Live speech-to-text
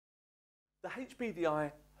The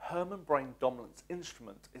HBDI Herman Brain Dominance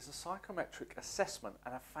Instrument is a psychometric assessment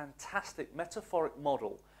and a fantastic metaphoric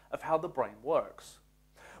model of how the brain works.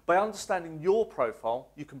 By understanding your profile,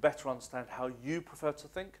 you can better understand how you prefer to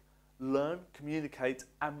think, learn, communicate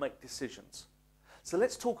and make decisions. So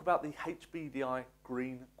let's talk about the HBDI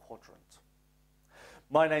Green Quadrant.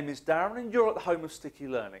 My name is Darren and you're at the home of sticky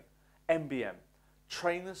learning, MBM,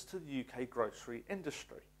 trainers to the UK grocery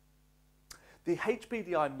industry. The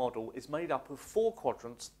HBDI model is made up of 4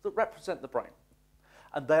 quadrants that represent the brain,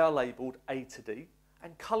 and they are labelled A to D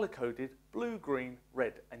and colour-coded blue, green,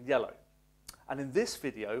 red and yellow. And in this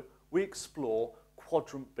video we explore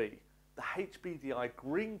quadrant B, the HBDI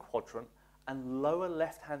Green Quadrant and lower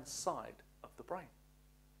left hand side of the brain.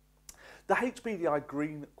 The HBDI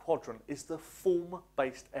Green Quadrant is the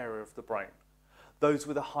form-based area of the brain. Those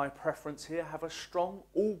with a high preference here have a strong,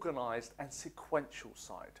 organised and sequential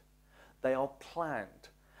side. They are planned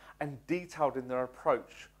and detailed in their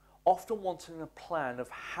approach, often wanting a plan of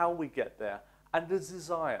how we get there and a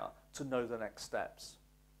desire to know the next steps.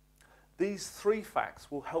 These 3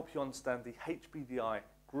 facts will help you understand the HBDI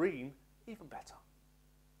Green even better.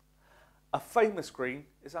 A famous green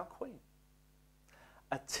is our queen.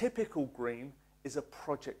 A typical green is a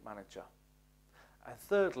project manager. And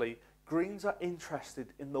thirdly, greens are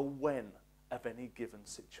interested in the when of any given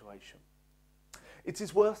situation. It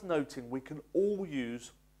is worth noting we can all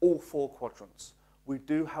use all 4 quadrants. We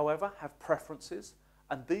do, however, have preferences,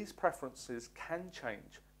 and these preferences can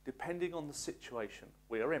change depending on the situation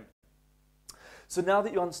we are in. So now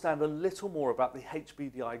that you understand a little more about the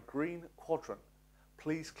HBDI Green Quadrant,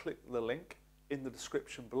 please click the link in the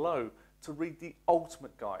description below to read the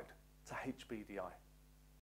ultimate guide to HBDI.